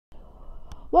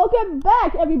Welcome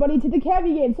back, everybody, to the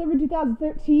CAMYGAMES Server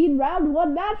 2013 Round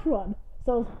 1 Match Run.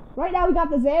 So, right now we got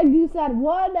the Zangoose at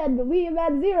 1 and the Liam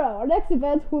at 0. Our next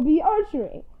event will be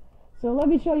archery. So, let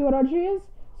me show you what archery is.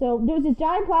 So, there's this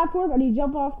giant platform, and you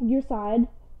jump off your side,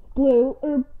 blue,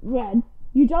 or red.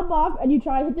 You jump off, and you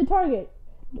try and hit the target.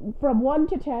 From 1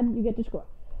 to 10, you get to score.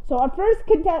 So, our first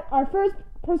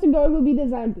person going will be the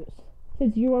Zangoose,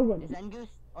 since you are winning. The Zangoose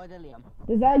or the Liam?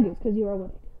 The Zangoose, because you are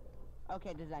winning.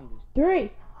 Okay, the Zangoose.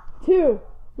 3, 2,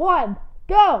 1,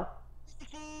 go!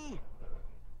 60!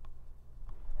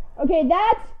 Okay,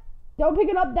 don't pick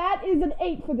it up, that is an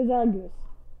 8 for the Zangoose.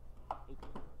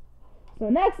 So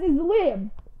next is the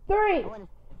Liam. 3,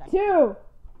 2,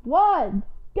 1,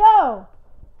 go!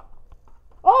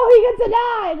 Oh, he gets a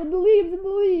 9, and the Liam's in the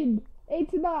lead. 8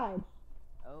 to 9.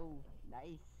 Oh,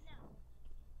 nice.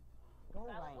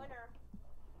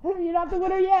 Go, You're not the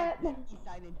winner yet.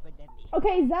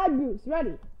 Okay, Zangoose,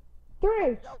 ready?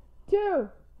 3, 2,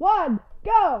 1,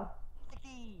 go!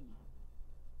 60.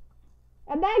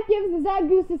 And that gives the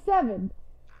Zangoose a 7.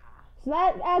 So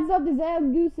that adds up the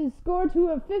Zangoose's score to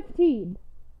a 15.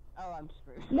 Oh, I'm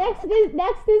screwed. Next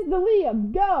is the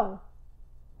Liam. Go!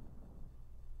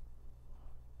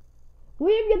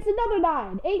 Liam gets another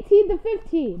 9. 18 to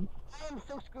 15. I am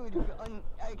so screwed.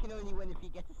 I can only win if he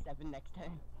gets a 7 next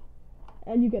turn.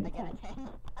 And you get a I 10. get a 10.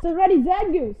 So ready,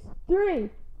 Zangoose. 3,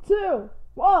 2,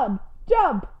 1,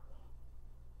 jump!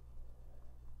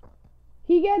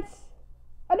 He gets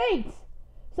an 8.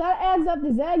 So that adds up the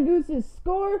Zangoose's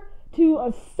score to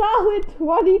a solid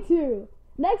 22.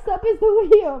 Next up is the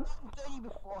Liam.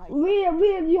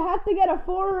 Liam, you have to get a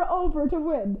 4 or over to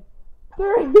win.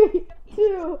 3,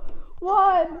 2,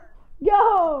 1,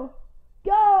 go!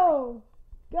 Go!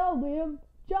 Go, Liam.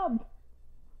 Jump.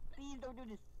 Please don't do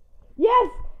this.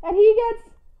 Yes, and he gets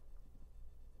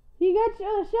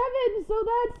a 7, so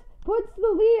that puts the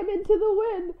Liam into the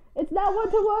win. It's now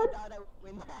 1-1.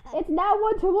 It's now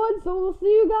 1-1, so we'll see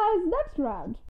you guys next round.